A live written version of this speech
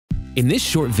In this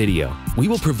short video, we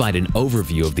will provide an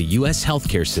overview of the U.S.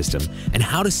 healthcare system and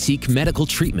how to seek medical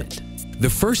treatment. The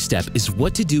first step is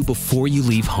what to do before you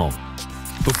leave home.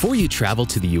 Before you travel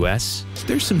to the U.S.,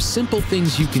 there's some simple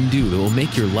things you can do that will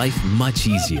make your life much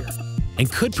easier and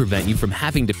could prevent you from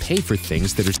having to pay for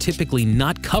things that are typically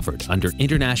not covered under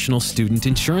international student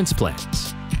insurance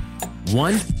plans.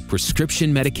 1.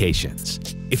 Prescription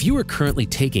medications. If you are currently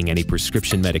taking any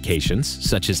prescription medications,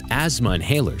 such as asthma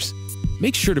inhalers,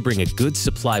 make sure to bring a good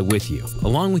supply with you,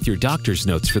 along with your doctor's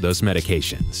notes for those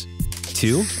medications.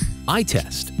 2. Eye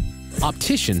test.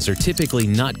 Opticians are typically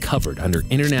not covered under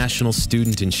international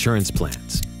student insurance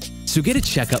plans, so get a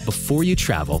checkup before you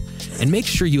travel and make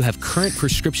sure you have current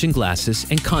prescription glasses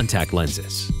and contact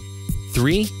lenses.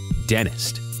 3.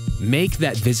 Dentist. Make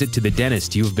that visit to the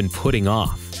dentist you have been putting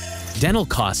off. Dental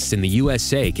costs in the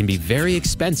USA can be very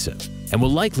expensive and will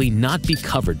likely not be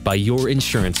covered by your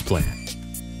insurance plan.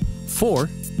 4.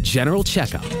 General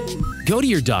checkup. Go to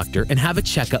your doctor and have a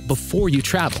checkup before you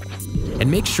travel, and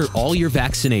make sure all your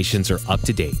vaccinations are up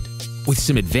to date. With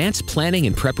some advanced planning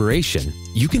and preparation,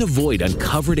 you can avoid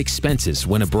uncovered expenses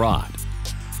when abroad.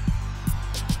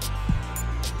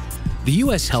 The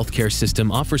U.S. healthcare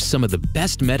system offers some of the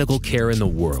best medical care in the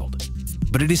world,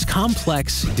 but it is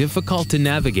complex, difficult to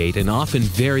navigate, and often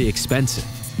very expensive.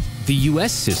 The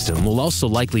U.S. system will also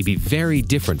likely be very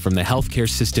different from the healthcare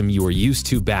system you are used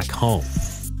to back home.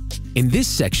 In this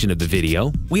section of the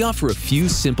video, we offer a few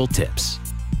simple tips.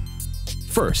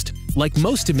 First, like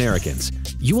most Americans,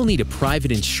 you will need a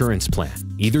private insurance plan,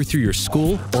 either through your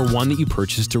school or one that you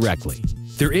purchase directly.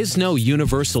 There is no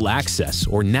universal access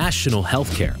or national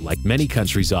healthcare like many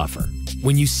countries offer.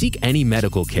 When you seek any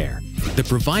medical care, the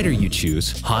provider you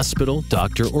choose, hospital,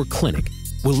 doctor, or clinic,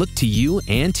 will look to you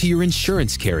and to your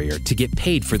insurance carrier to get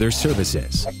paid for their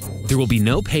services. There will be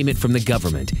no payment from the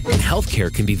government, and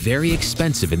healthcare can be very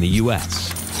expensive in the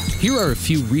U.S. Here are a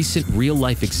few recent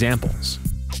real-life examples.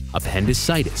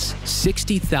 Appendicitis,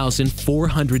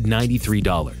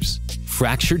 $60,493.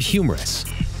 Fractured humerus,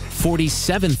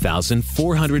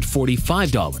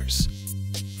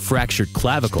 $47,445. Fractured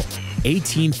clavicle,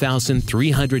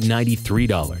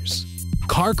 $18,393.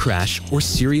 Car crash or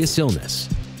serious illness,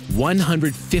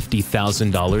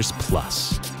 $150,000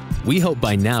 plus. We hope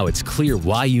by now it's clear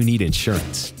why you need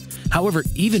insurance. However,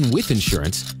 even with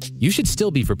insurance, you should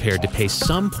still be prepared to pay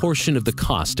some portion of the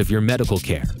cost of your medical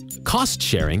care. Cost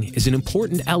sharing is an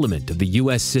important element of the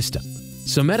U.S. system,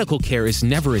 so medical care is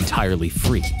never entirely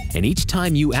free, and each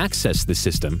time you access the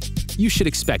system, you should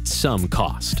expect some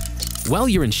cost. While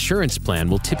your insurance plan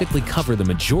will typically cover the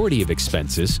majority of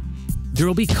expenses, there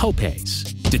will be copays,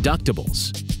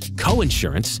 deductibles,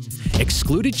 co-insurance,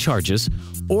 excluded charges,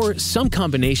 or some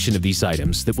combination of these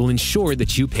items that will ensure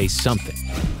that you pay something.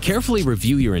 Carefully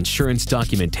review your insurance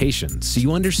documentation so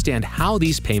you understand how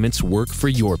these payments work for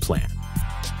your plan.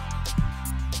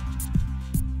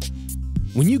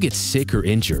 When you get sick or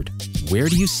injured, where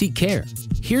do you seek care?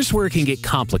 Here's where it can get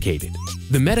complicated.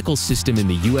 The medical system in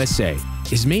the USA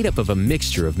is made up of a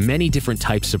mixture of many different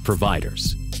types of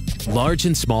providers. Large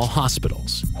and small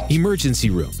hospitals, emergency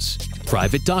rooms,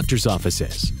 private doctor's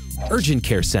offices, urgent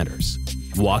care centers,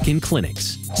 walk-in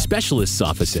clinics, specialists'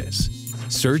 offices,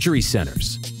 surgery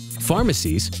centers,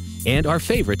 pharmacies, and our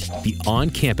favorite, the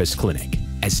on-campus clinic.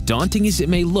 As daunting as it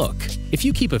may look, if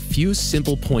you keep a few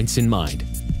simple points in mind,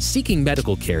 seeking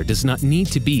medical care does not need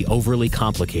to be overly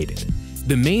complicated.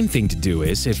 The main thing to do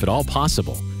is, if at all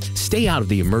possible, stay out of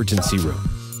the emergency room.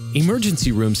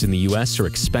 Emergency rooms in the U.S. are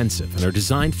expensive and are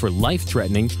designed for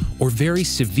life-threatening or very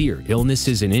severe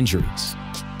illnesses and injuries.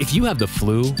 If you have the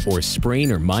flu or a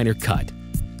sprain or minor cut,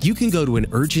 you can go to an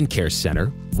urgent care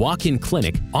center, walk-in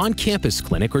clinic, on-campus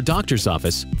clinic, or doctor's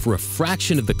office for a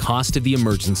fraction of the cost of the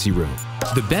emergency room.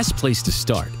 The best place to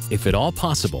start, if at all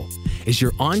possible, is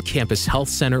your on-campus health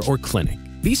center or clinic.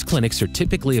 These clinics are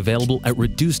typically available at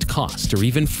reduced cost or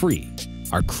even free,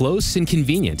 are close and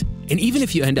convenient, and even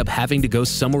if you end up having to go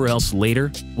somewhere else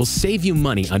later, will save you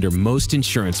money under most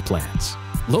insurance plans.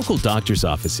 Local doctor's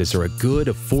offices are a good,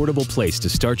 affordable place to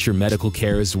start your medical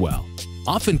care as well.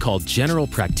 Often called general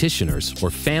practitioners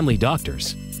or family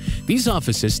doctors, these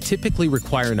offices typically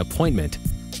require an appointment,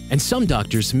 and some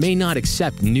doctors may not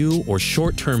accept new or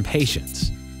short-term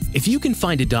patients. If you can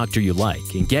find a doctor you like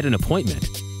and get an appointment,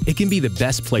 it can be the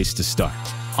best place to start.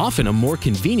 Often a more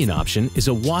convenient option is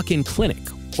a walk-in clinic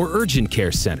or urgent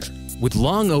care center. With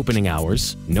long opening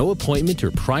hours, no appointment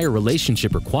or prior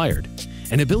relationship required,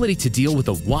 and ability to deal with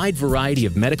a wide variety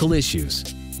of medical issues,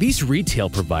 these retail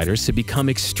providers have become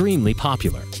extremely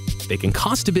popular. They can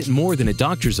cost a bit more than a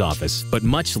doctor's office, but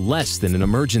much less than an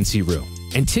emergency room.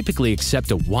 and typically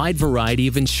accept a wide variety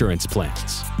of insurance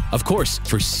plans. Of course,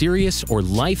 for serious or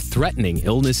life-threatening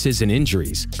illnesses and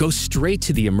injuries, go straight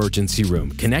to the emergency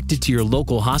room connected to your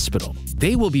local hospital.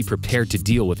 They will be prepared to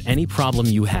deal with any problem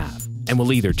you have and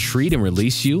will either treat and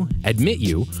release you, admit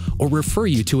you, or refer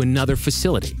you to another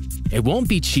facility. It won't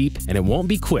be cheap and it won't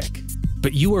be quick,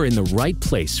 but you are in the right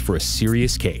place for a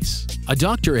serious case. A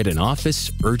doctor at an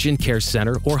office, urgent care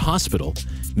center, or hospital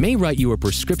may write you a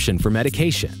prescription for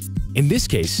medication. In this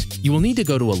case, you will need to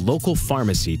go to a local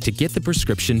pharmacy to get the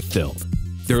prescription filled.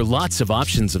 There are lots of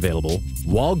options available.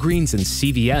 Walgreens and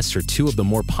CVS are two of the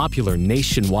more popular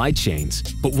nationwide chains,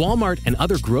 but Walmart and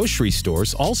other grocery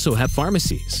stores also have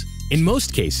pharmacies. In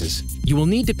most cases, you will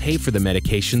need to pay for the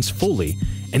medications fully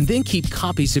and then keep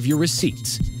copies of your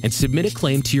receipts and submit a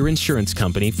claim to your insurance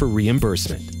company for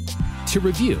reimbursement. To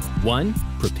review: 1.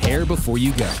 Prepare before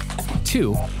you go.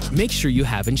 2. Make sure you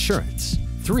have insurance.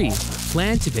 3.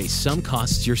 Plan to pay some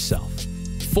costs yourself.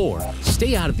 4.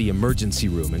 Stay out of the emergency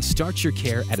room and start your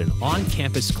care at an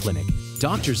on-campus clinic,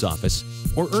 doctor's office,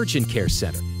 or urgent care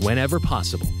center whenever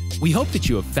possible. We hope that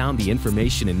you have found the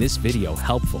information in this video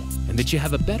helpful and that you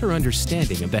have a better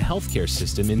understanding of the healthcare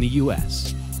system in the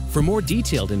U.S. For more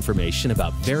detailed information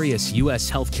about various U.S.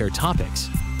 healthcare topics,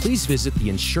 please visit the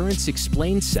Insurance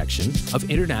Explained section of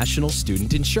International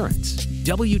Student Insurance,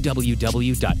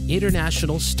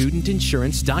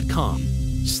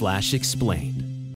 www.internationalstudentinsurance.com/explain.